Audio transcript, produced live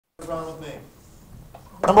wrong with me?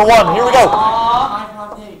 Number 1, here we go.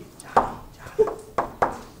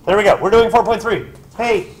 There we go. We're doing 4.3.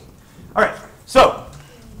 Hey. All right. So,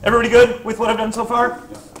 everybody good with what I've done so far?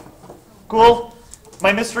 Cool.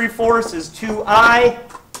 My mystery force is 2I,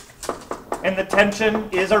 and the tension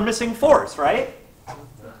is our missing force, right?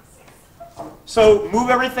 So, move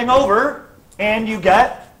everything over, and you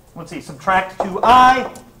get, let's see, subtract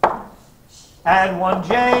 2I, add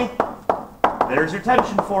 1J, there's your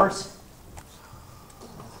tension force.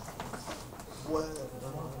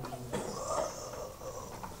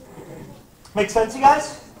 Make sense, you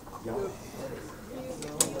guys?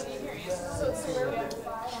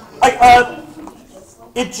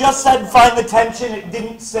 It just said find the tension. It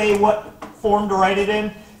didn't say what form to write it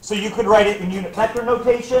in. So you could write it in unit vector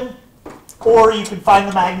notation, or you could find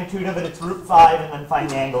the magnitude of it. It's root 5, and then find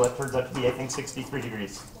the angle. It turns out to be, I think, 63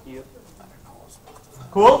 degrees.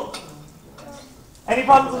 Cool? Any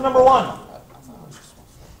problems with number 1? All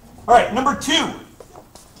right, number 2.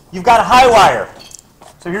 You've got a high wire.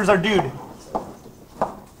 So here's our dude.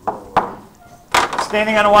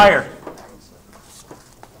 Standing on a wire.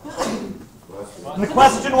 And the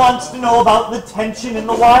question wants to know about the tension in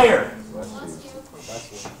the wire.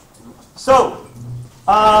 So,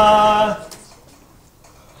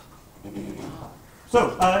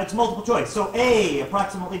 it's multiple choice. So A,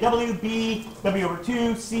 approximately W, B, W over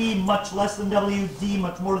 2, C, much less than W, D,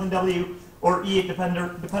 much more than W, or E, it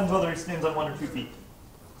depends whether it stands on 1 or 2 feet.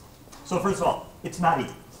 So first of all, it's not E.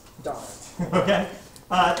 Okay?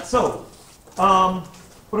 What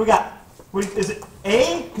do we got? Is it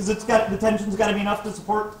A? Because it's got the tension's got to be enough to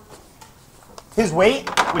support his weight,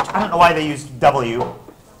 which I don't know why they used W,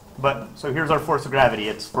 but so here's our force of gravity.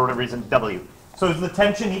 It's for whatever reason W. So is the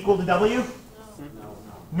tension equal to W?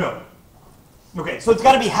 No. Okay, so it's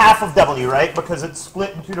got to be half of W, right? Because it's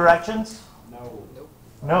split in 2 directions? No.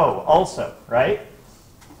 No, also, right?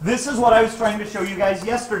 This is what I was trying to show you guys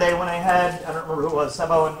yesterday when I had, I don't remember who it was,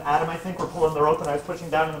 Sebo and Adam, I think, were pulling the rope and I was pushing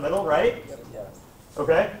down in the middle, right?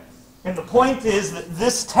 Okay? And the point is that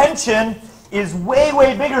this tension is way,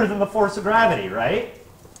 way bigger than the force of gravity, right?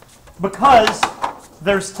 Because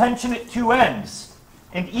there's tension at 2 ends.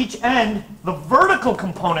 And each end, the vertical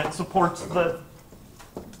component supports the...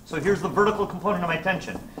 So here's the vertical component of my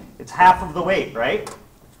tension. It's half of the weight, right?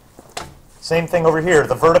 Same thing over here.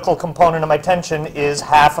 The vertical component of my tension is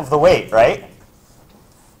half of the weight, right?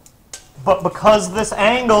 But because this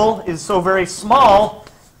angle is so very small,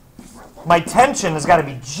 my tension has got to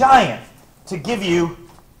be giant to give you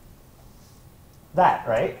that,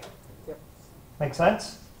 right? Yep. Make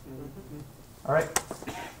sense? Mm-hmm. All right.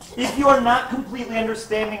 If you are not completely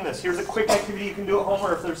understanding this, here's a quick activity you can do at home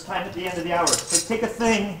or if there's time at the end of the hour. So take a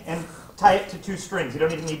thing and tie it to 2 strings. You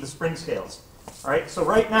don't even need the spring scales. All right, so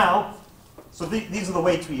right now, these are the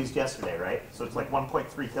weights we used yesterday, right? So it's like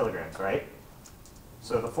 1.3 kilograms, right?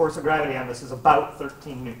 So the force of gravity on this is about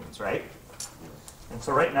 13 newtons, right? And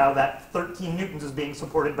so right now that 13 newtons is being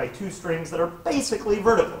supported by 2 strings that are basically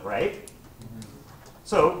vertical, right?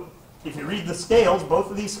 So if you read the scales,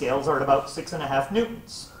 both of these scales are at about 6.5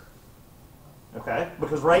 newtons. Okay?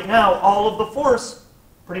 Because right now all of the force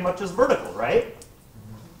pretty much is vertical, right?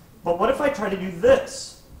 But what if I try to do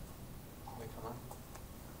this?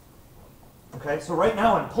 Okay, so right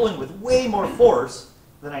now I'm pulling with way more force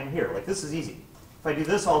than I'm here. Like this is easy. If I do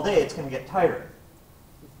this all day, it's going to get tighter.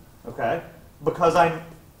 Okay? Because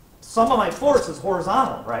some of my force is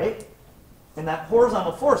horizontal, right? And that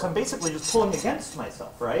horizontal force, I'm basically just pulling against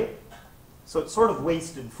myself, right? So it's sort of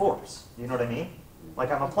wasted force. You know what I mean?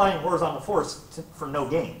 Like I'm applying horizontal force for no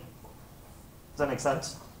gain. Does that make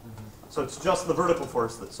sense? Mm-hmm. So it's just the vertical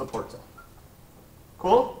force that supports it.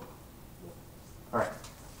 Cool? All right.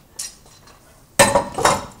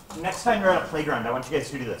 Next time you're at a playground, I want you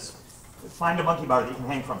guys to do this. Find a monkey bar that you can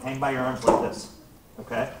hang from. Hang by your arms like this.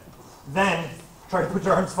 Okay? Then try to put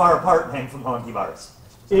your arms far apart and hang from the monkey bars.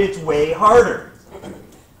 It's way harder.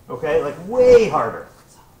 Okay? Like way harder.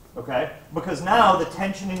 Okay? Because now the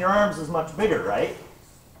tension in your arms is much bigger, right?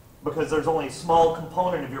 Because there's only a small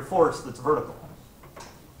component of your force that's vertical.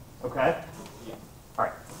 Okay? All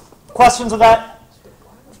right. Questions with that?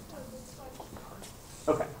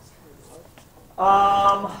 Okay.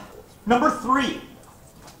 Number 3.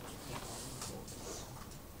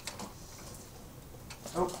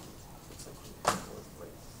 Oh.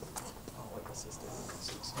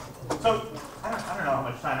 So, I don't know how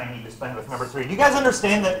much time I need to spend with number 3. Do you guys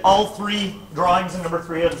understand that all 3 drawings in number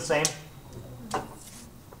 3 are the same?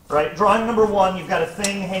 Right? Drawing number 1, you've got a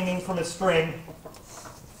thing hanging from a string.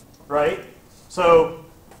 Right? So,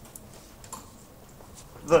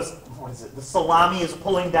 the salami is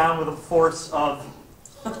pulling down with a force of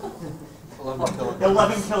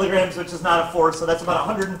 11 kilograms, which is not a force, so that's about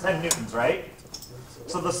 110 newtons, right?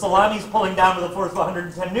 So the salami's pulling down with a force of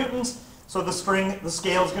 110 newtons, so the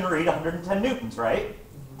scale's going to read 110 newtons, right?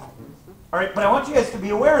 All right, but I want you guys to be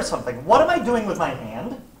aware of something. What am I doing with my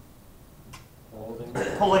hand?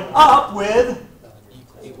 Pulling up with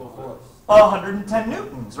 110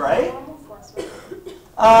 newtons, right?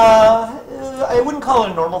 I wouldn't call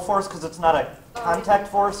it a normal force because it's not a contact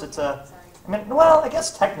force. It's a, I mean, well, I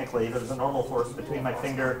guess technically there's a normal force between my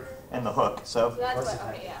finger and the hook. So that's what,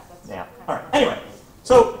 okay, yeah. yeah. All right. Anyway,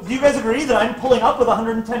 so do you guys agree that I'm pulling up with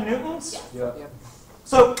 110 newtons? Yeah.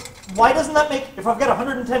 So why doesn't that make, if I've got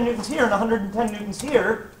 110 newtons here and 110 newtons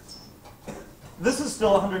here, this is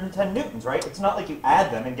still 110 newtons, right? It's not like you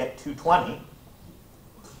add them and get 220.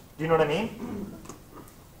 Do you know what I mean?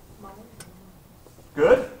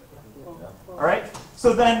 Good? All right.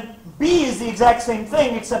 So then B is the exact same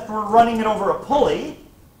thing, except we're running it over a pulley,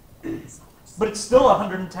 but it's still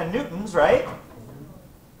 110 newtons, right?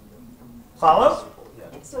 Follow?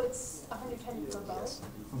 So it's 110 for both?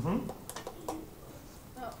 Mm-hmm.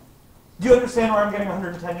 Oh. Do you understand where I'm getting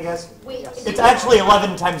 110, you guys? Wait. It's actually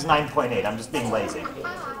 11 times 9.8. I'm just being lazy.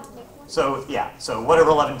 So, yeah. So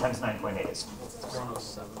whatever 11 times 9.8 is.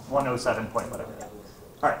 107 point whatever.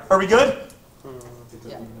 All right. Are we good?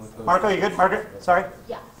 Yeah. Marco, you good? Margaret? Sorry?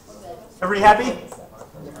 Yeah. Everybody happy?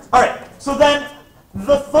 All right. So then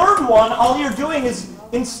the third one, all you're doing is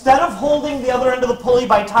instead of holding the other end of the pulley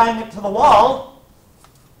by tying it to the wall,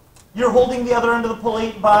 you're holding the other end of the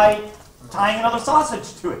pulley by tying another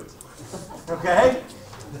sausage to it. Okay?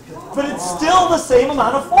 But it's still the same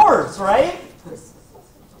amount of force, right? Does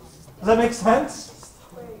that make sense?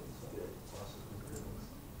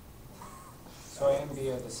 So A and B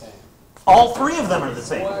are the same. All three of them are the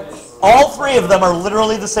same. All three of them are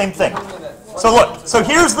literally the same thing. So look, so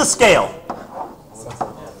here's the scale.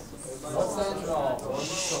 What's that all?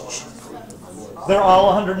 They're all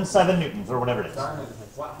 107 newtons or whatever it is.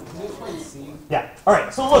 Yeah. All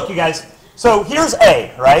right. So look, you guys. So here's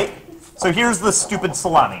A, right? So here's the stupid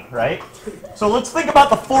salami, right? So let's think about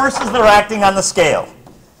the forces that are acting on the scale.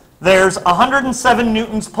 There's 107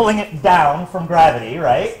 newtons pulling it down from gravity,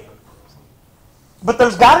 right? But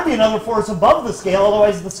there's got to be another force above the scale,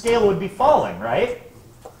 otherwise the scale would be falling, right?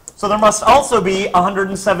 So there must also be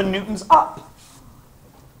 107 newtons up.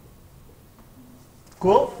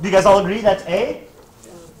 Cool? Do you guys all agree that's A?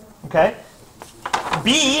 Okay.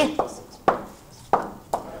 B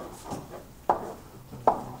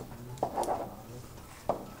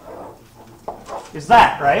is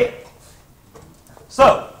that, right?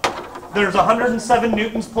 So there's 107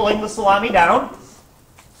 newtons pulling the salami down.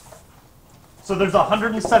 So there's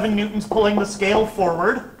 107 newtons pulling the scale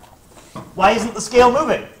forward. Why isn't the scale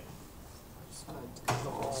moving?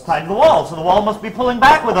 It's tied to the wall, so the wall must be pulling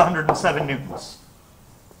back with 107 newtons.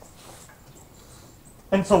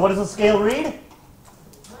 And so what does the scale read?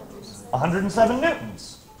 107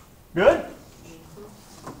 newtons. Good?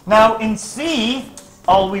 Now in C,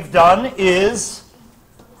 all we've done is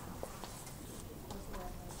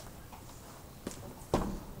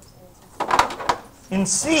in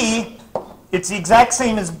C, it's the exact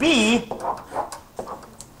same as B,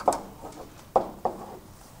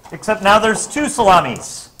 except now there's two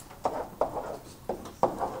salamis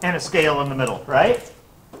and a scale in the middle, right?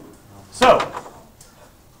 So,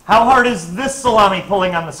 how hard is this salami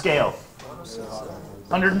pulling on the scale?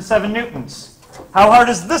 107 newtons. How hard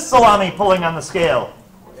is this salami pulling on the scale?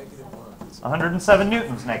 107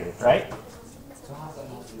 newtons negative, right?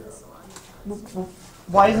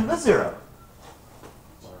 Why isn't this 0?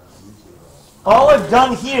 All I've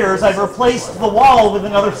done here is I've replaced the wall with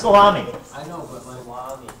another salami. I know, but my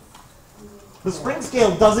salami. The spring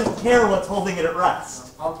scale doesn't care what's holding it at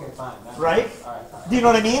rest. Okay, fine. Right? All right. Do you know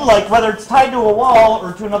what I mean? Like whether it's tied to a wall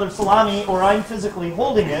or to another salami or I'm physically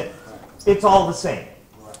holding it, it's all the same.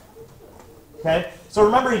 Okay? So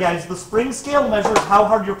remember, you guys, the spring scale measures how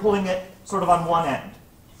hard you're pulling it sort of on one end.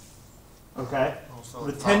 Okay?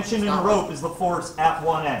 The tension in a rope is the force at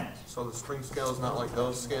one end. So the spring scale is not like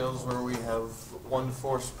those scales where we have one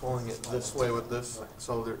force pulling it this way with this.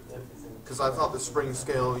 So there, because I thought the spring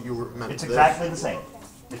scale you were meant. It's this. exactly the same.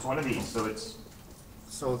 It's one of these, so it's.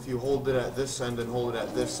 So if you hold it at this end and hold it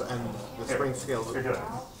at this end, the Here, spring scale. You're doing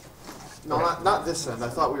it. No, not this end. I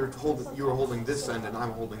thought you were holding this end and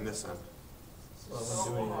I'm holding this end.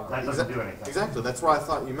 That doesn't do anything. Exactly. That's what I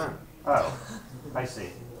thought you meant. Oh, I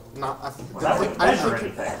see. Not. That wouldn't measure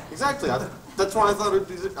anything. Exactly. That's why I thought it'd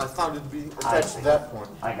be. I thought it'd be attached to that point.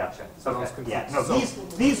 I gotcha. So I was Okay. confused. Yeah. No,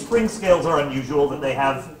 So- these spring scales are unusual that they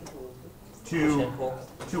have two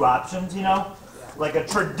options. You know, like a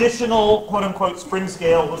traditional quote unquote spring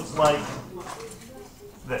scale looks like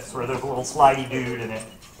this, where there's a little slidey dude in it.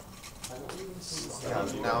 Yeah,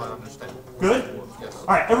 now I understand. Good? Yes.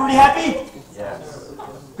 All right, everybody happy? Yes.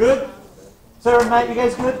 Good? Sarah and Matt, you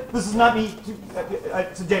guys good? This is not me.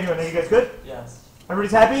 It's a genuine. Are you guys good? Yes.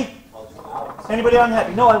 Everybody's happy? Anybody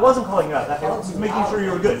unhappy? No, I wasn't calling you out. I was making sure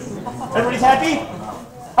you were good. Everybody's happy?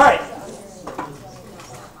 All right.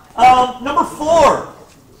 Number 4.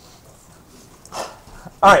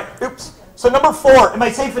 All right. Oops. So number 4. Am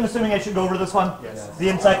I safe in assuming I should go over this one? Yes. The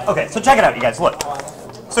insect. Okay. So check it out, you guys. Look.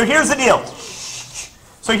 So here's the deal.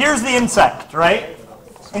 So here's the insect, right?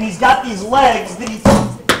 And he's got these legs that he's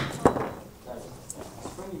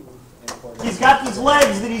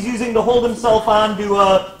using to hold himself onto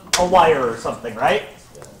a wire or something, right?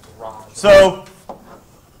 So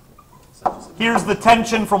here's the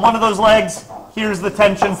tension from one of those legs. Here's the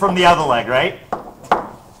tension from the other leg, right?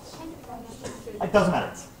 It doesn't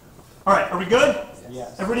matter. All right, are we good?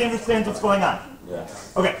 Yes. Everybody understands what's going on?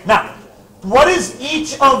 Yes. Okay, now, what is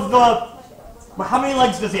each of the, how many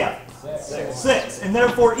legs does he have? 6. And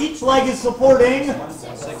therefore each leg is supporting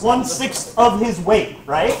 1/6 of his weight,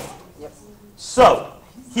 right? So,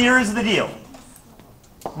 here's the deal.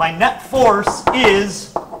 My net force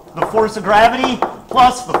is the force of gravity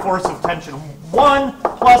plus the force of tension 1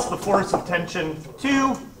 plus the force of tension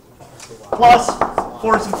 2 plus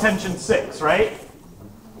force of tension 6, right?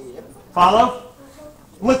 Follow?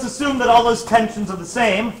 Let's assume that all those tensions are the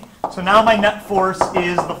same. So now my net force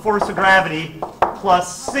is the force of gravity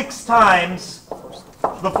plus 6 times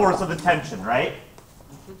the force of the tension, right?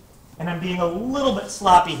 And I'm being a little bit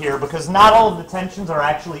sloppy here because not all of the tensions are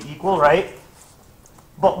actually equal, right?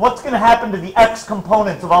 But what's going to happen to the x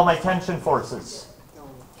components of all my tension forces?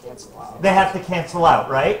 They have to cancel out,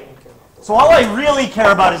 right? So all I really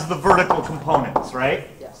care about is the vertical components, right?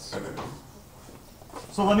 Yes.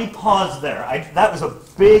 So let me pause there. That was a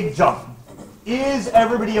big jump. Is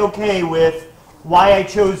everybody okay with why I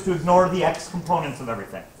chose to ignore the x components of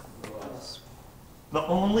everything? The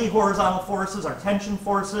only horizontal forces are tension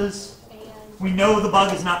forces. We know the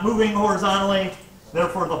bug is not moving horizontally,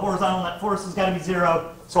 therefore the horizontal net force has got to be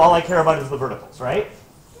 0, so all I care about is the verticals, right?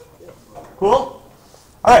 Cool?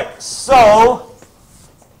 All right, so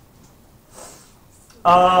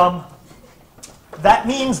that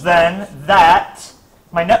means then that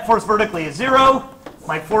my net force vertically is 0,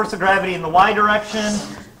 my force of gravity in the y direction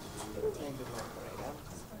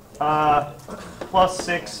plus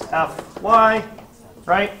 6Fy,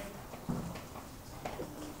 right?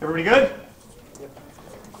 Everybody good?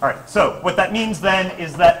 All right, so what that means then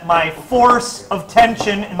is that my force of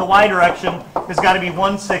tension in the y direction has got to be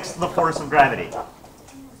 1/6 the force of gravity.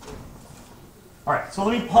 All right, so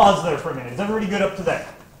let me pause there for a minute. Is everybody good up to there?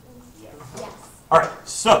 Yes. All right,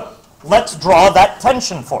 so let's draw that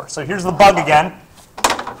tension force. So here's the bug again.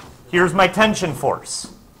 Here's my tension force.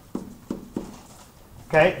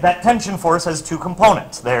 Okay, that tension force has 2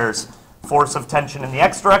 components. There's force of tension in the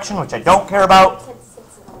x direction, which I don't care about.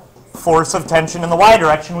 Force of tension in the y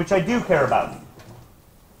direction, which I do care about.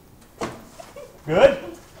 Good?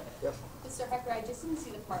 Mr. Hecker, I just didn't see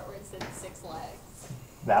the part where it said 6 legs.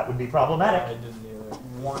 That would be problematic. I didn't either.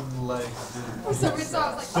 One leg. For some reason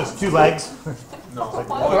I was like, Just 2 legs. No.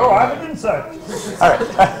 Oh, I have an insect. All right.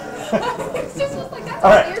 It's just was like, that's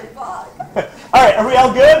All right. a weird bug. All right, are we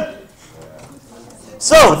all good?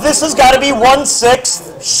 So this has got to be 1/6.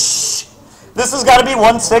 Shh. This has got to be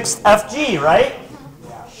 1/6 Fg, right?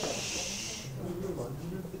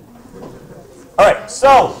 All right,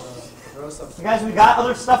 so you guys, we got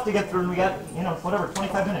other stuff to get through, and we got, whatever,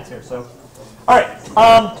 25 minutes here. So, all right.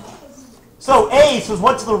 So A says,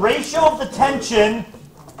 what's the ratio of the tension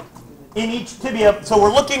in each tibia? So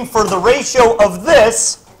we're looking for the ratio of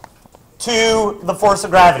this to the force of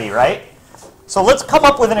gravity, right? So let's come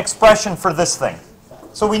up with an expression for this thing.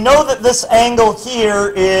 So we know that this angle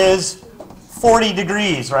here is 40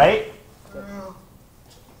 degrees, right?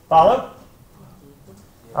 Follow?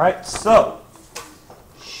 All right, so,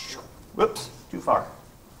 whoops, too far.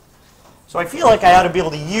 So I feel like I ought to be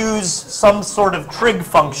able to use some sort of trig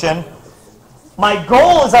function. My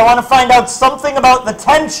goal is I want to find out something about the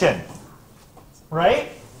tension, right?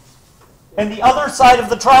 And the other side of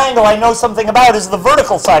the triangle I know something about is the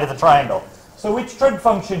vertical side of the triangle. So which trig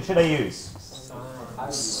function should I use?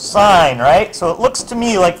 Sine, right? So it looks to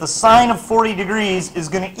me like the sine of 40 degrees is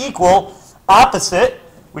going to equal opposite,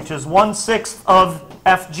 which is 1/6 of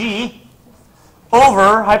Fg,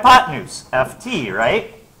 over hypotenuse, Ft,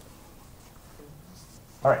 right?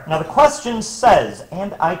 All right, now the question says,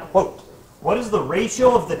 and I quote, what is the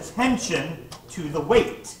ratio of the tension to the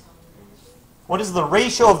weight? What is the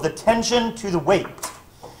ratio of the tension to the weight?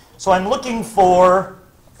 So I'm looking for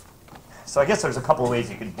So I guess there's a couple of ways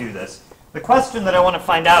you could do this. The question that I want to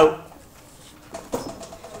find out,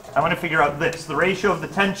 I want to figure out this, the ratio of the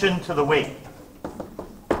tension to the weight.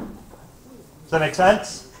 Does that make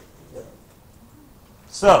sense?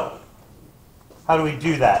 So, how do we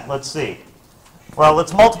do that? Let's see. Well,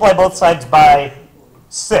 let's multiply both sides by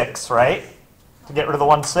 6, right? To get rid of the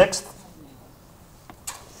 1/6.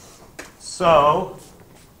 So,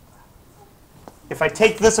 if I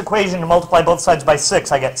take this equation and multiply both sides by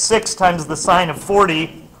 6, I get 6 times the sine of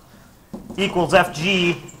 40 equals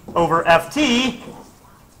Fg over Ft.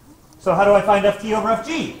 So how do I find Ft over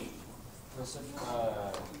Fg?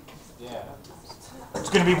 Yeah. It's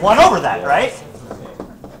going to be 1 over that, right?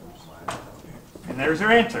 And there's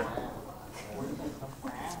your answer.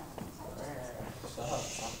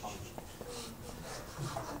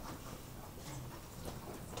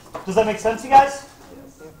 Does that make sense, you guys?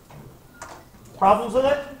 Problems with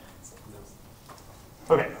it?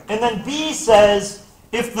 Okay. And then B says,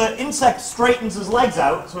 if the insect straightens his legs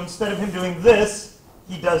out, so instead of him doing this,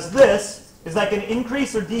 he does this, is that going to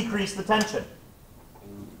increase or decrease the tension?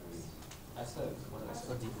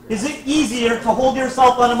 Is it easier to hold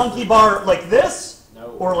yourself on a monkey bar like this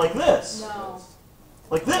or like this? No.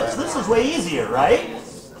 Like this. This is way easier, right?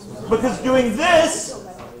 Because doing this,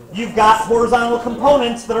 you've got horizontal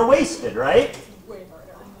components that are wasted, right? Way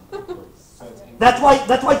harder. That's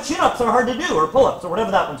why chin-ups are hard to do, or pull-ups, or whatever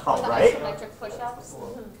that one's called, right? Isometric push-ups.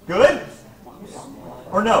 Good?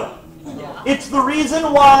 Or no? It's the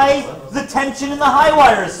reason why the tension in the high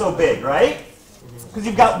wire is so big, right? Because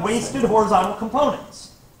you've got wasted horizontal components.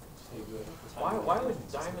 Why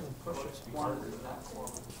would diamond push-ups be harder than that?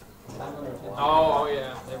 Oh,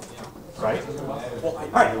 yeah. Right? All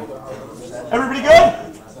right. Everybody good?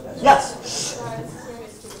 Yes?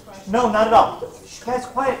 No, not at all. Shh, guys,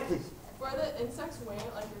 quiet, please. For the insect's weight,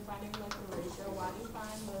 like you're finding like the ratio, why do you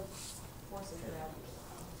find the force of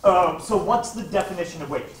gravity? So what's the definition of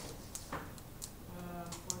weight?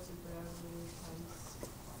 Force of gravity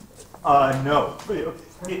times...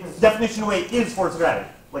 No. Definition of weight is force of gravity.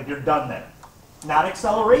 Like, you're done there. Not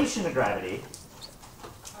acceleration of gravity.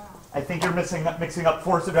 I think you're mixing up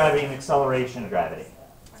force of gravity and acceleration of gravity.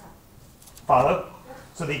 Follow?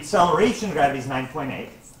 So the acceleration of gravity is 9.8.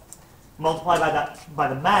 Multiply by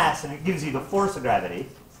the mass, and it gives you the force of gravity.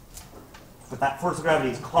 But that force of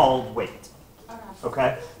gravity is called weight.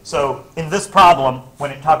 Okay? So in this problem,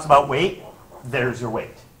 when it talks about weight, there's your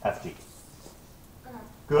weight, Fg.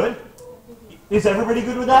 Good? Is everybody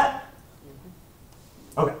good with that?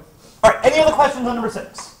 Okay. All right, any other questions on number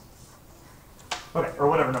 6? Okay, or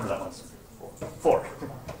whatever number that was. 4.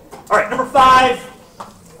 All right, number 5.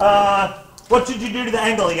 What should you do to the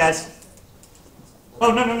angle, you guys?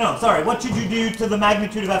 Oh, no, sorry. What should you do to the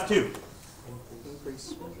magnitude of F2?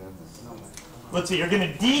 Let's see, you're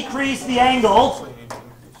going to decrease the angle.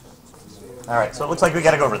 All right, so it looks like we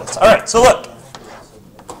got to go over this. All right, so look.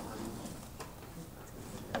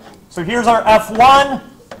 So here's our F1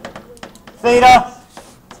 theta.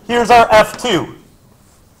 Here's our F2.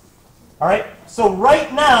 All right, so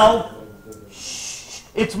right now,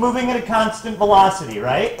 it's moving at a constant velocity,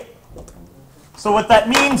 right? So what that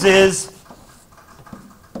means is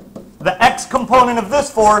the x component of this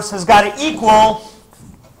force has got to equal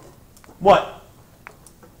what?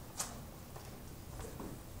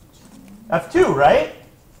 F2, right?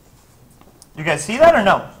 You guys see that or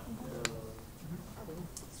no?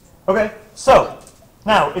 Okay, so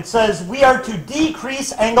now it says we are to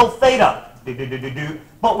decrease angle theta,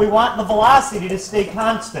 but we want the velocity to stay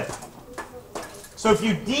constant. So if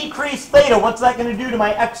you decrease theta, what's that going to do to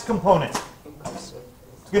my x component? It's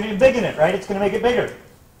going to biggen it, right? It's going to make it bigger.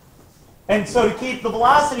 And so to keep the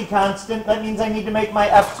velocity constant, that means I need to make my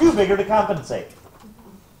F2 bigger to compensate.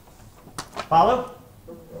 Follow?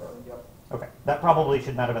 Okay, that probably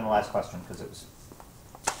should not have been the last question because it was...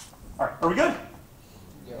 All right, are we good?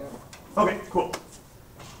 Okay, cool.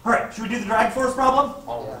 All right, should we do the drag force problem?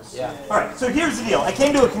 Yeah. All right, so here's the deal. I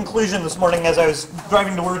came to a conclusion this morning as I was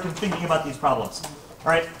driving to work and thinking about these problems.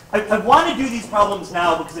 All right, I want to do these problems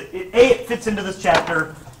now because it fits into this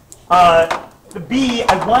chapter. B,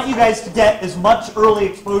 I want you guys to get as much early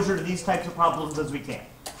exposure to these types of problems as we can.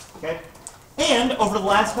 Okay? And over the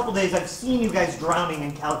last couple days, I've seen you guys drowning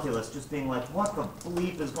in calculus, just being like, what the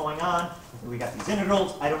bleep is going on? We got these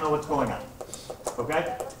integrals. I don't know what's going on.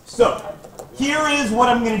 Okay? So, here is what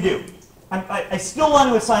I'm going to do. I still want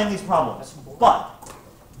to assign these problems, but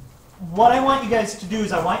what I want you guys to do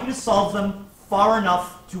is I want you to solve them far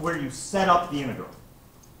enough to where you set up the integral.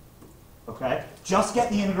 Okay? Just get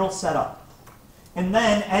the integral set up. And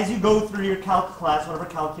then, as you go through your calc class, whatever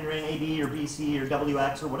calc you're in, AB or BC or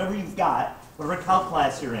WX or whatever you've got, whatever calc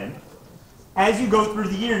class you're in, as you go through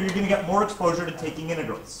the year, you're going to get more exposure to taking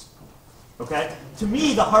integrals. Okay? To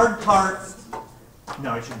me, the hard part,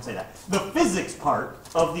 no, I shouldn't say that. The physics part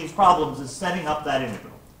of these problems is setting up that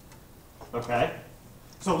integral. Okay?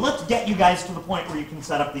 So let's get you guys to the point where you can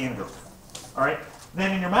set up the integral. All right?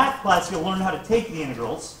 Then in your math class, you'll learn how to take the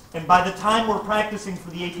integrals. And by the time we're practicing for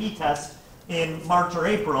the AP test in March or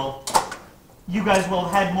April, you guys will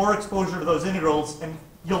have had more exposure to those integrals, and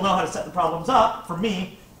you'll know how to set the problems up for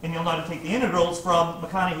me, and you'll know how to take the integrals from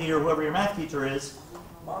McConaughey or whoever your math teacher is.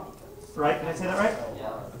 Right? Did I say that right?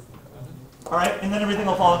 All right, and then everything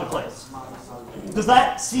will fall into place. Does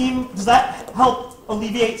that help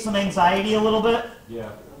alleviate some anxiety a little bit? Yeah.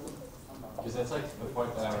 Because that's like the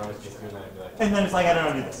point that I would always get through, and then I'd be like, And then it's like, I don't know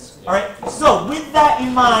how to do this. All right, so with that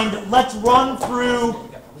in mind, let's run through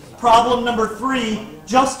problem number 3,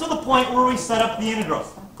 just to the point where we set up the integral.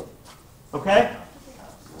 Okay?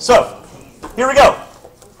 So, here we go.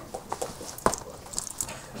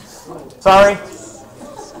 Sorry.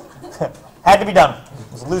 Had to be done.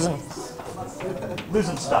 I was losing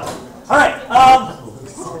stuff. All right.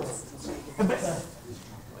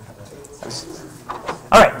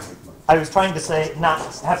 All right. I was trying to say, not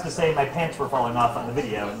have to say my pants were falling off on the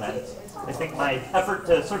video, and then I think my effort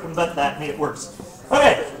to circumvent that made it worse.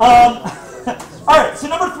 Okay. All right. So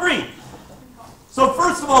number 3. So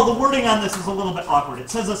first of all, the wording on this is a little bit awkward. It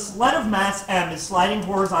says a sled of mass m is sliding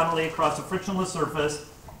horizontally across a frictionless surface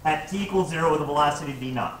at t equals 0 with a velocity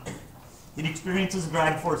v naught. It experiences a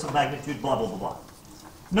drag force of magnitude blah, blah, blah, blah.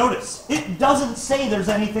 Notice, it doesn't say there's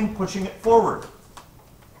anything pushing it forward.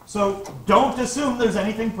 So don't assume there's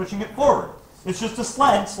anything pushing it forward. It's just a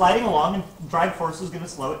sled sliding along, and drag force is going to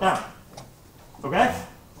slow it down. Okay?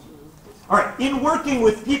 All right, in working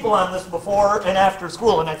with people on this before and after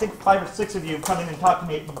school, and I think 5 or 6 of you have come in and talked to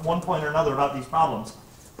me at one point or another about these problems,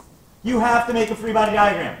 you have to make a free body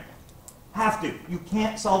diagram. Have to. You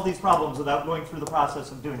can't solve these problems without going through the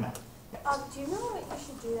process of doing that. Do you know what you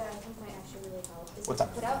should do that I think might actually really help? Is What's to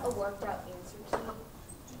that? put out a worked out answer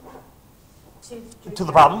key To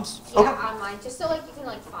the problems? Yeah, Okay. online, just so like you can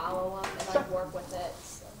like follow them and like work with it.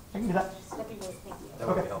 So I can do that. that'd be really, thank you. that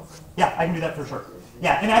would Okay. be helpful. Yeah, I can do that for sure.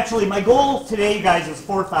 Yeah, and actually my goal today, guys, is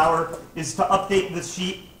 4th hour, is to update this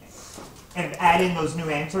sheet and add in those new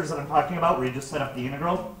answers that I'm talking about where you just set up the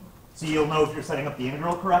integral. So you'll know if you're setting up the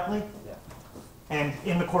integral correctly. Yeah. And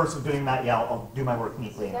in the course of doing that, yeah, I'll do my work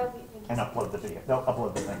neatly That would be, thank you. and upload the video. They'll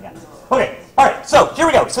upload the thing, yeah. Okay, all right, so here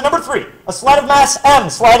we go. So number 3, a sled of mass m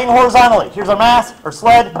sliding horizontally. Here's our mass, or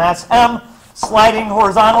sled, mass m, sliding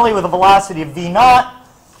horizontally with a velocity of v naught.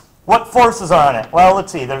 What forces are on it? Well,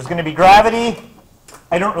 let's see. There's going to be gravity.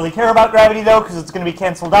 I don't really care about gravity, though, because it's going to be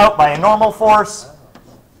canceled out by a normal force.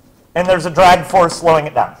 And there's a drag force slowing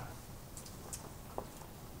it down.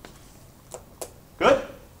 Good?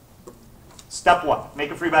 Step 1,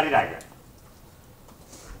 make a free body diagram.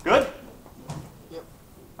 Good? Yep.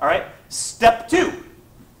 All right. Step 2,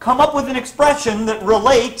 come up with an expression that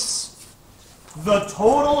relates the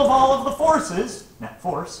total of all of the forces, net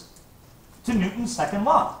force, to Newton's second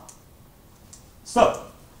law. So,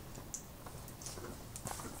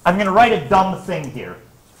 I'm going to write a dumb thing here.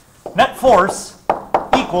 Net force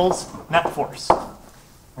equals net force. All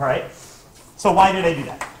right? So why did I do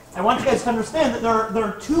that? I want you guys to understand that there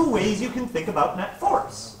are 2 ways you can think about net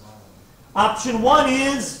force. Option 1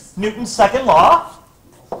 is Newton's second law.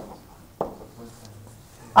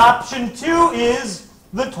 Option 2 is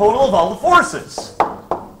the total of all the forces.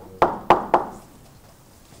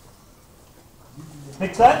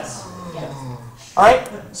 Make sense? Yes. All right,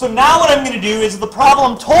 so now what I'm going to do is the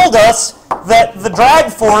problem told us that the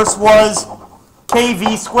drag force was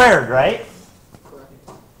kv squared, right?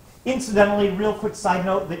 Incidentally, real quick side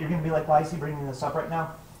note that you're going to be like, why is he bringing this up right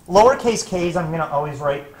now? Lowercase k's I'm going to always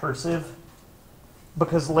write cursive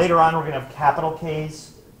because later on we're going to have capital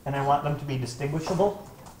K's and I want them to be distinguishable.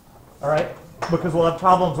 All right? Because we'll have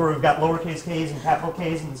problems where we've got lowercase k's and capital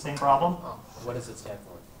K's in the same problem. Oh, what does it stand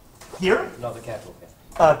for? Here, No, the capital K.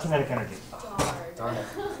 kinetic energy. Darn it.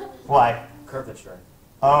 Why? Curvature.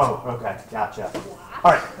 Oh, okay, gotcha.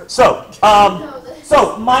 All right, so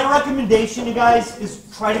so my recommendation, you guys, is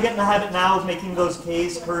try to get in the habit now of making those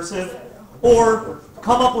K's cursive, or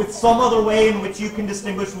come up with some other way in which you can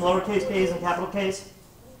distinguish from lowercase k's and capital K's.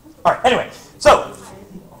 All right, anyway, so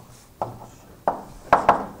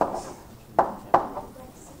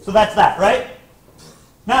that's that, right?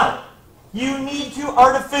 Now, you need to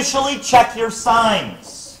artificially check your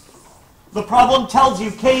signs. The problem tells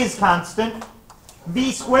you k is constant,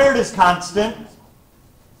 v squared is constant,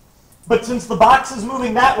 but since the box is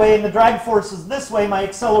moving that way and the drag force is this way, my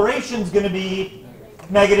acceleration is going to be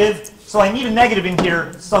negative, so I need a negative in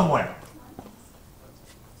here somewhere.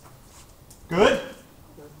 Good?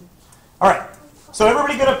 All right. So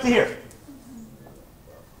everybody good up to here?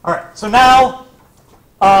 All right. So now,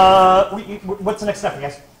 what's the next step, I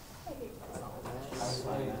guess?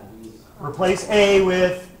 Replace A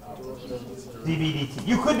with dv dt.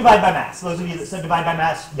 You could divide by mass. Those of you that said divide by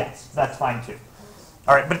mass, yes, that's fine too.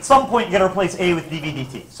 All right, but at some point you got to replace A with dv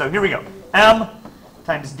dt. So here we go. M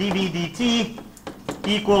times dv dt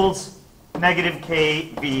equals negative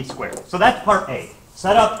kv squared. So that's part A.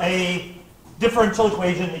 Set up a differential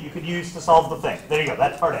equation that you could use to solve the thing. There you go.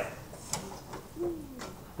 That's part A.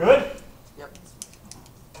 Good? Yep.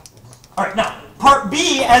 All right, now, part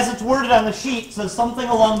B, as it's worded on the sheet, says something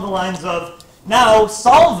along the lines of, now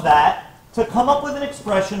solve that to come up with an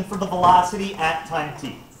expression for the velocity at time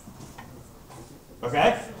t.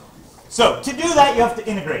 Okay? So, to do that, you have to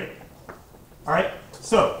integrate it. All right?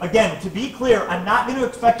 So, again, to be clear, I'm not going to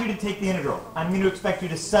expect you to take the integral. I'm going to expect you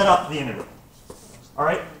to set up the integral. All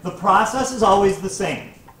right? The process is always the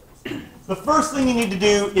same. The first thing you need to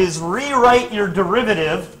do is rewrite your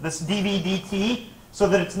derivative, this dv dt, so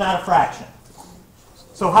that it's not a fraction.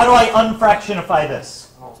 So how do I unfractionify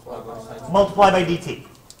this? Multiply by dt.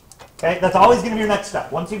 Okay, that's always going to be your next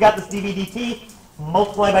step. Once you've got this dv dt,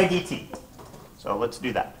 multiply by dt. So let's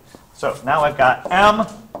do that. So now I've got m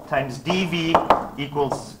times dv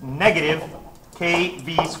equals negative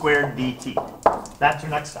kv squared dt. That's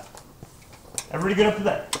your next step. Everybody good up to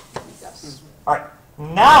there? Yes. All right.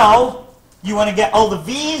 Now you want to get all the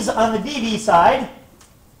v's on the dv side,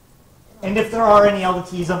 and if there are any all the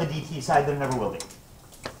t's on the dt side, there never will be.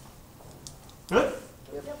 Good?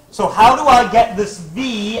 Yep. So how do I get this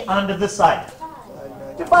v onto this side?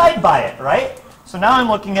 Divide by it, right? So now I'm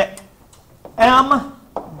looking at m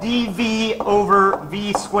dv over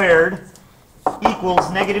v squared equals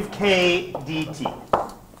negative k dt.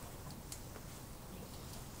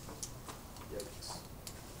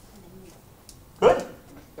 Good?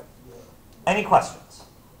 Any questions?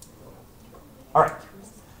 All right.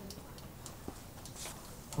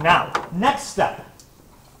 Now, next step,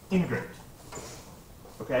 integrate.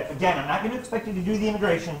 Okay, again, I'm not going to expect you to do the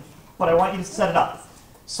integration, but I want you to set it up.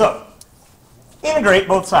 So, integrate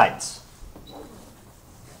both sides.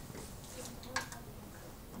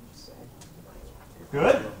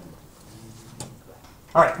 Good?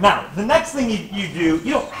 All right, now, the next thing you do,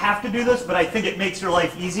 you don't have to do this, but I think it makes your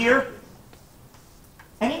life easier.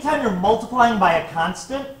 Anytime you're multiplying by a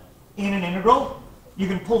constant in an integral, you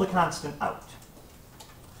can pull the constant out.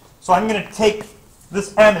 So I'm going to take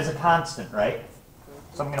this m as a constant, right?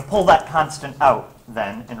 So I'm going to pull that constant out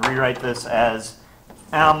then and rewrite this as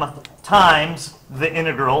m times the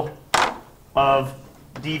integral of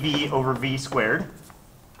dv over v squared.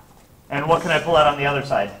 And what can I pull out on the other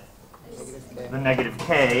side? The negative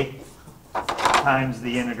k times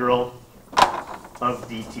the integral of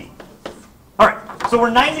dt. All right, so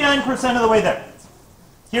we're 99% of the way there.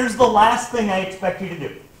 Here's the last thing I expect you to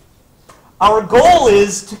do. Our goal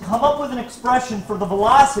is to come up with an expression for the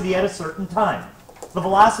velocity at a certain time. The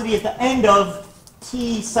velocity at the end of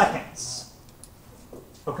t seconds.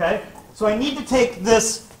 Okay? So I need to take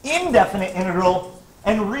this indefinite integral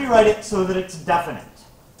and rewrite it so that it's definite.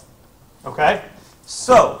 Okay?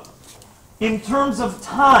 So, in terms of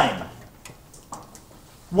time,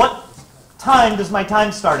 what time does my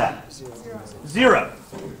time start at? 0.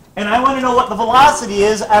 And I want to know what the velocity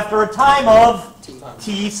is after a time of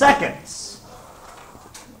t seconds.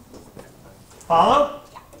 Follow?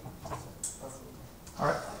 All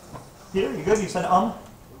right. Peter, you good? You said That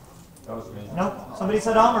was me. No? Somebody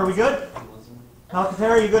said Are we good?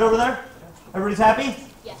 Malcatera, you good over there? Everybody's happy?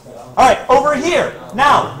 Yes. All right, over here.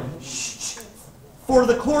 Now, for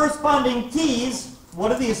the corresponding t's,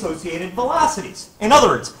 what are the associated velocities? In other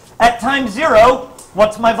words, at time 0,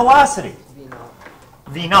 what's my velocity?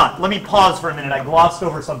 V naught. Let me pause for a minute. I glossed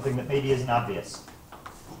over something that maybe isn't obvious.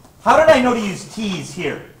 How did I know to use t's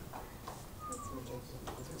here?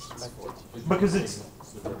 Because it's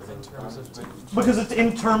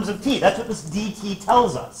in terms of t. That's what this dt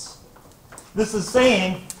tells us. This is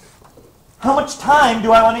saying, how much time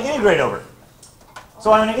do I want to integrate over?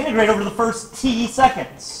 So I want to integrate over the first t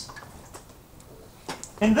seconds.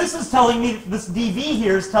 And this is telling me, this dv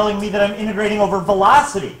here is telling me that I'm integrating over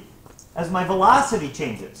velocity as my velocity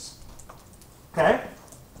changes. Okay?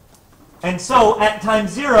 And so at time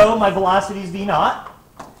 0, my velocity is v naught.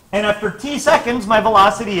 And after t seconds, my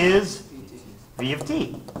velocity is v of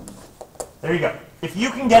t. There you go. If you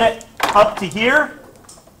can get it up to here,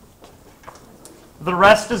 the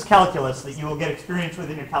rest is calculus that you will get experience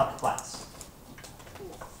with in your calc class.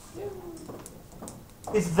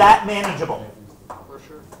 Is that manageable? For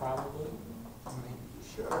sure. Probably.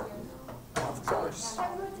 Sure. course.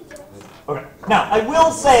 Okay. Now, I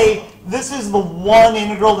will say this is the one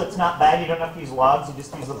integral that's not bad. You don't have to use logs. You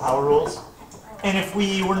just use the power rules. And if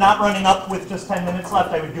we were not running up with just 10 minutes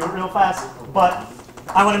left, I would do it real fast. But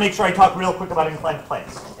I want to make sure I talk real quick about inclined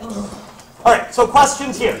planes. All right, so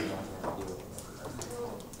questions here.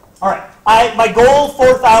 All right, my goal,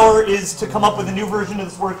 4th hour, is to come up with a new version of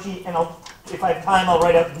this worksheet, and if I have time, I'll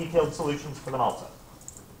write out detailed solutions for them also.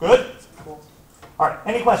 Good? All right,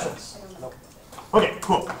 any questions? Okay,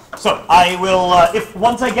 cool. So I will,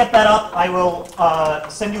 once I get that up, I will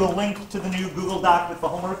send you a link to the new Google Doc with the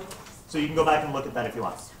homework, so you can go back and look at that if you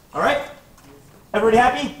want. All right? Everybody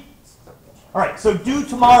happy? All right, so do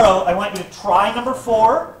tomorrow, I want you to try number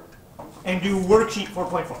 4 and do worksheet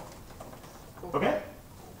 4.4. Okay?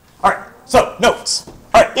 All right, so notes.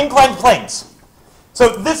 All right, inclined planes. So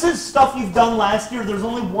this is stuff you've done last year. There's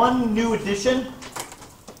only one new addition,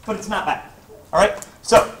 but it's not bad. All right,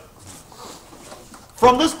 so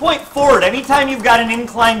from this point forward, anytime you've got an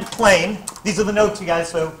inclined plane, these are the notes, you guys,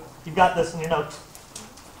 so you've got this in your notes.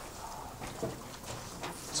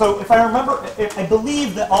 So if I remember, I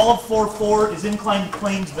believe that all of 4.4 is inclined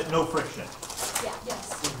planes but no friction. Yeah,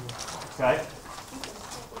 yes. Okay?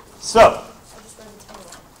 So,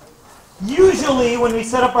 usually when we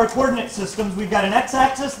set up our coordinate systems, we've got an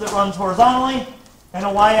x-axis that runs horizontally and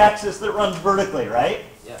a y-axis that runs vertically, right?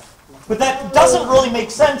 Yeah. But that doesn't really make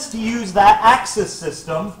sense to use that axis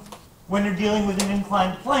system when you're dealing with an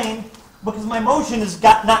inclined plane, because my motion is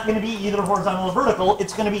not going to be either horizontal or vertical,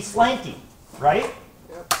 it's going to be slanty, right?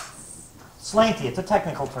 Yep. Slanty, it's a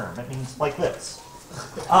technical term. It means like this.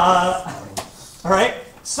 All right?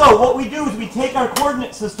 So what we do is we take our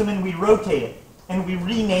coordinate system and we rotate it, and we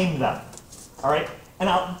rename them. All right?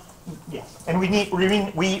 And we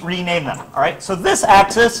rename them. All right? So this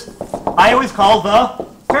axis, I always call the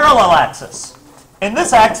parallel axis. And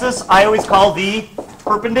this axis, I always call the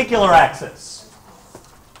perpendicular axis.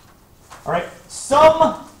 All right?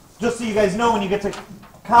 Just so you guys know, when you get to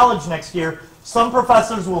college next year, some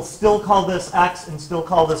professors will still call this x and still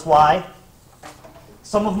call this y.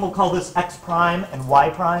 Some of them will call this x prime and y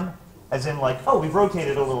prime, as in like, oh, we've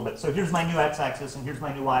rotated a little bit. So here's my new x-axis and here's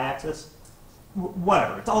my new y-axis.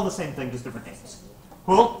 Whatever. It's all the same thing, just different names.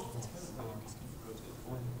 Cool?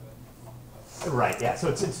 Right, yeah. So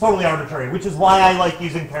it's totally arbitrary, which is why I like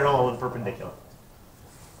using parallel and perpendicular.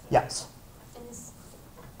 Yes? And this,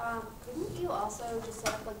 couldn't you also just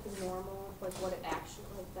set up like the normal, like what it actually,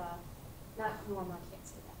 like the, not normal, I can't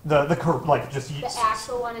say that. The curve, like just use. The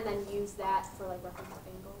actual one and then use that for like reference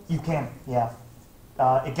angles? You can, yeah.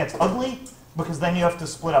 It gets ugly because then you have to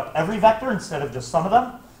split up every vector instead of just some of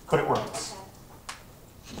them, but it works.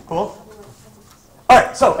 Okay. Cool? All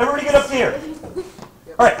right, so everybody get up to here.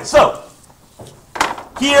 All right, so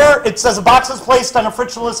here it says a box is placed on a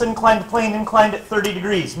frictionless inclined plane inclined at 30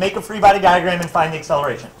 degrees. Make a free body diagram and find the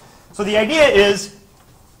acceleration. So the idea is,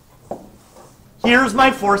 here's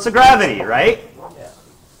my force of gravity, right? Yeah.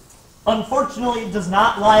 Unfortunately, it does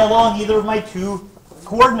not lie along either of my two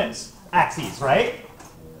coordinates axes, right?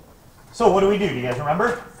 So what do? Do you guys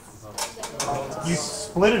remember? You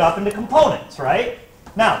split it up into components, right?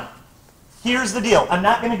 Now, here's the deal. I'm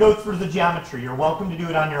not going to go through the geometry. You're welcome to do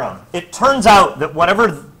it on your own. It turns out that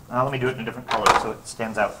whatever... let me do it in a different color so it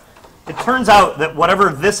stands out. It turns out that whatever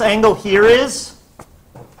this angle here is,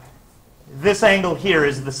 this angle here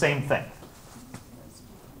is the same thing.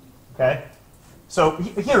 Okay? So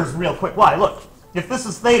here's real quick why. Look, if this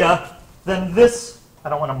is theta, then this... I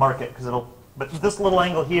don't want to mark it because it'll... But this little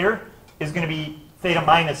angle here is going to be theta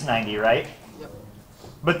minus 90, right? Yep.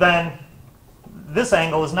 But then this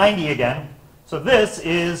angle is 90 again. So this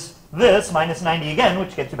is this minus 90 again,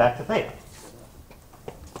 which gets you back to theta.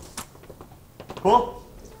 Cool?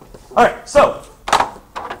 All right, so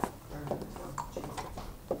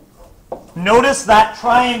notice that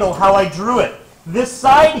triangle, how I drew it. This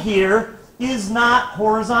side here is not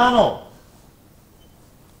horizontal.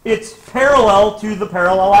 It's parallel to the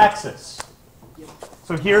parallel axis.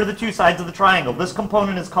 So here are the two sides of the triangle. This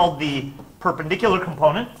component is called the perpendicular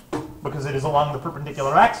component because it is along the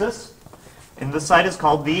perpendicular axis. And this side is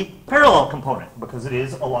called the parallel component because it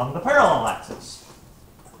is along the parallel axis.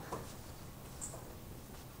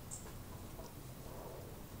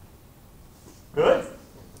 Good?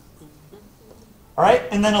 All right,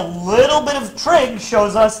 and then a little bit of trig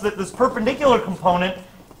shows us that this perpendicular component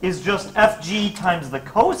is just fg times the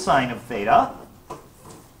cosine of theta.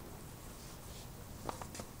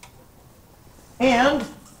 And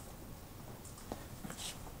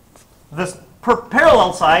this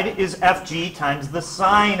parallel side is fg times the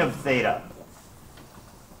sine of theta.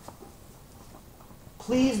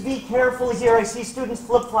 Please be careful here. I see students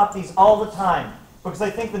flip-flop these all the time. because I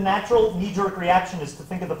think the natural knee-jerk reaction is to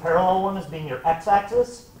think of the parallel one as being your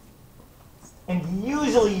x-axis. And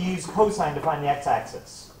usually you use cosine to find the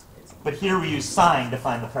x-axis. But here we use sine to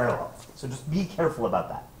find the parallel. So just be careful about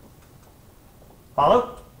that.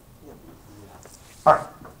 Follow? All right.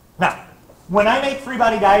 Now, when I make free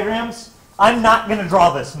body diagrams, I'm not going to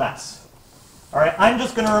draw this mess. All right. I'm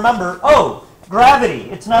just going to remember, oh, gravity,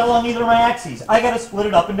 it's not along either of my axes. I got to split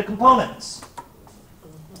it up into components.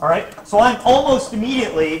 All right. So I'm almost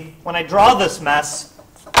immediately, when I draw this mess,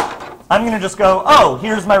 I'm going to just go, oh,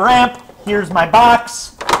 here's my ramp, here's my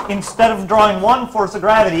box. Instead of drawing one force of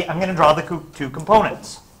gravity, I'm going to draw the two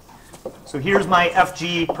components. So here's my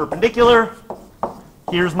FG perpendicular.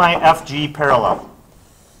 Here's my FG parallel.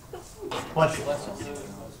 Bless you.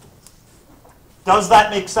 Does that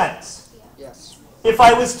make sense? Yes. If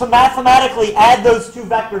I was to mathematically add those two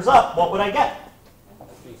vectors up, what would I get?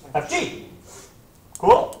 FG.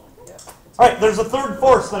 Cool? All right, there's a third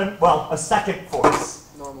force, well, a second force.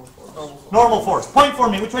 Normal force. Normal force. Point for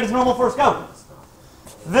me. Which way does normal force go?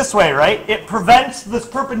 This way, right? It prevents this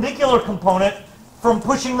perpendicular component from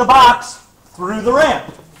pushing the box through the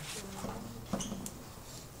ramp.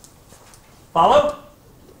 Follow?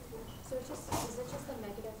 So it's just, is it just the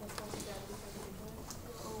negative that's going to gravity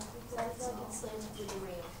perpendicular? Because I feel like it's slammed through the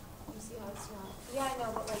ramp. You see how it's not? Yeah, I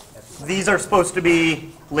know, but like. These are supposed to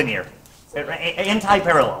be linear,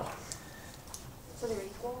 anti-parallel. So they're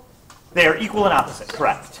equal? They are equal and opposite,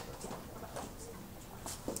 correct.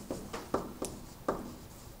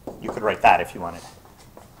 You could write that if you wanted.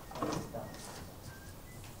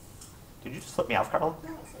 Did you just flip me off, Carl? No,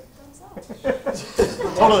 I said thumbs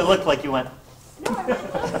up. Totally looked like you went. No, I meant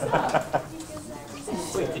thumbs up.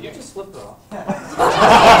 Because Wait, did you just flip it off?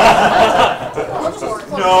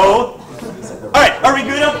 No. All right, are we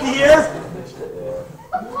good up to here?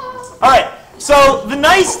 All right, so the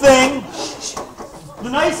nice thing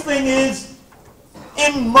is,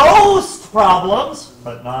 in most problems,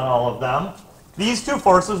 but not all of them, these two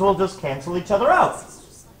forces will just cancel each other out.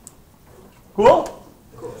 Cool?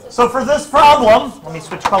 So for this problem, let me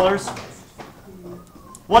switch colors.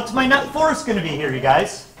 What's my net force going to be here, you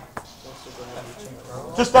guys?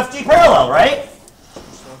 Just FG parallel, right?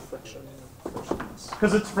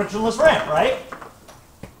 Because it's frictionless ramp, right?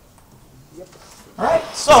 All right,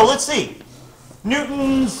 so let's see.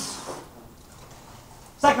 Newton's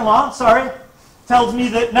second law, tells me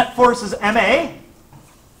that net force is ma.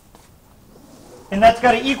 And that's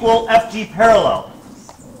got to equal FG parallel.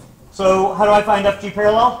 So how do I find FG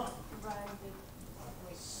parallel?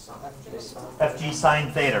 FG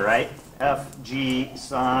sine theta, right? FG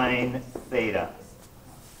sine theta.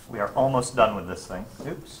 We are almost done with this thing.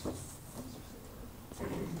 Oops.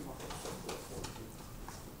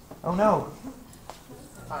 Oh no.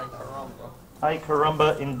 Ay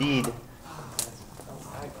caramba, indeed.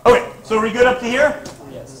 Okay, so are we good up to here?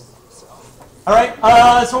 Yes. All right,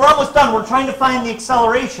 so we're almost done. We're trying to find the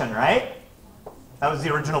acceleration, right? That was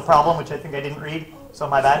the original problem, which I think I didn't read, so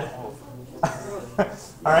my bad.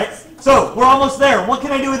 All right, so we're almost there. What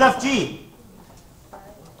can I do with FG?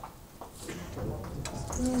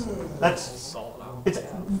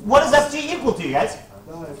 What is FG equal to, you guys?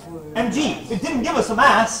 mg. It didn't give us a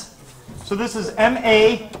mass. So this is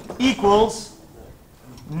ma equals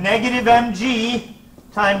negative mg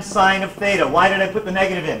times sine of theta. Why did I put the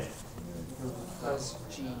negative in?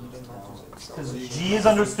 Because g is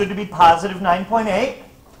understood to be positive 9.8.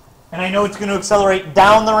 And I know it's going to accelerate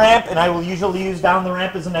down the ramp, and I will usually use down the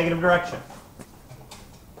ramp as a negative direction.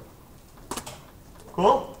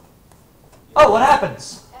 Cool? Oh, what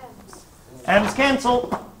happens? M's cancel.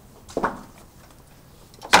 So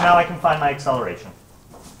now I can find my acceleration.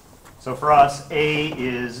 So for us, A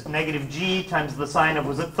is negative g times the sine of,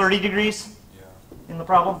 was it 30 degrees in the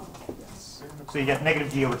problem? Yes. So you get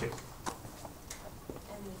negative g over 2.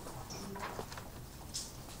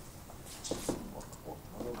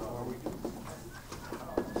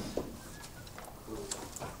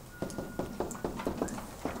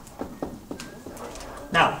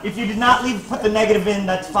 Now, if you did not put the negative in,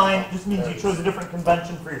 that's fine. It just means you chose a different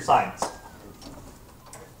convention for your signs.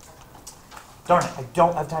 Darn it, I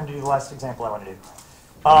don't have time to do the last example I want to do.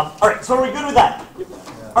 All right, so are we good with that?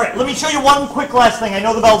 All right, let me show you one quick last thing. I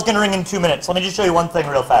know the bell's going to ring in 2 minutes. Let me just show you one thing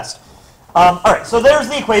real fast. All right, so there's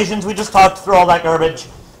the equations. We just talked through all that garbage.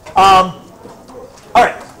 All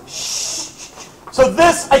right. So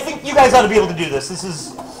this, I think you guys ought to be able to do this. This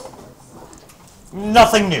is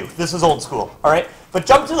nothing new. This is old school, all right? But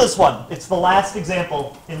jump to this one. It's the last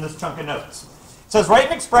example in this chunk of notes. It says, write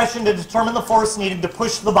an expression to determine the force needed to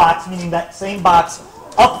push the box, meaning that same box,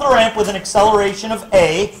 up the ramp with an acceleration of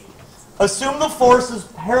a. Assume the force is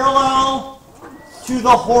parallel to the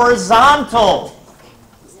horizontal.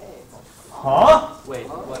 Huh? Wait,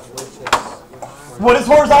 What does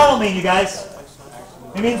horizontal mean, you guys?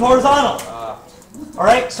 It means horizontal. All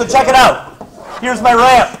right, so check it out. Here's my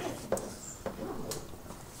ramp.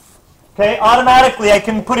 Okay, automatically I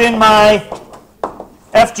can put in my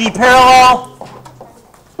FG parallel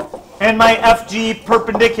and my FG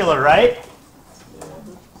perpendicular, right?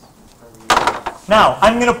 Now,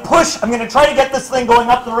 I'm going to try to get this thing going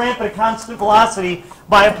up the ramp at a constant velocity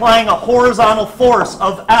by applying a horizontal force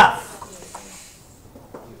of F.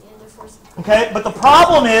 Okay, but the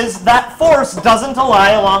problem is that force doesn't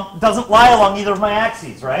lie along either of my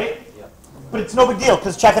axes, right? But it's no big deal,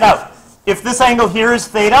 because check it out. If this angle here is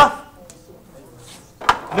theta,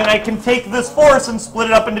 then I can take this force and split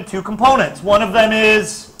it up into two components. One of them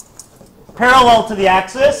is parallel to the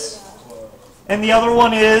axis, and the other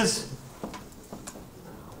one is,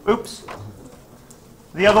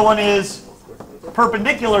 the other one is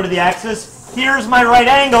perpendicular to the axis. Here's my right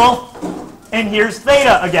angle, and here's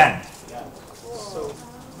theta again. so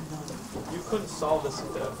you couldn't solve this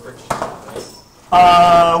without friction,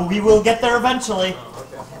 right? We will get there eventually.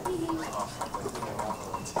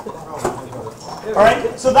 All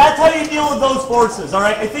right, so that's how you deal with those forces. All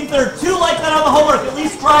right, I think there are two like that on the homework. At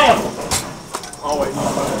least try them. Always.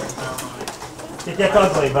 It gets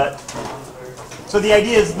ugly, but so the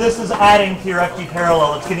idea is this is adding to your FG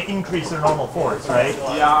parallel. It's going to increase their normal force, right?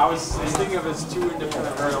 Yeah, I was thinking of it as two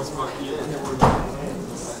independent rails, but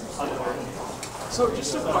so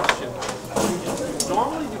just a question.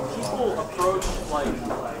 Normally, do people approach like?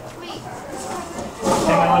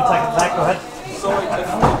 Hang on 1 second, Zach. Go ahead. So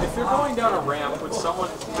like, if you're going down a ramp, would someone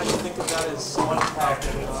kind of think of that as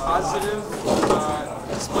positive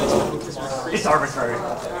displacement because you're increasing? It's arbitrary.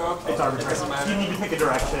 Oh, okay. It's arbitrary. It doesn't matter. You need to pick a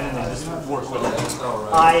direction and just work with it.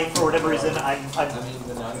 For whatever reason, I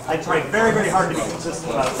try very, very hard to be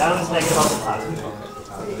consistent about down is negative, up is positive.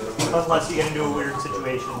 Unless you get into a weird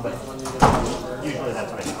situation, but usually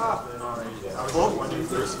that's right. I was wondering if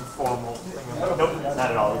there's some formal thing. Nope, not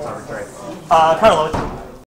at all. It's arbitrary. Carlo.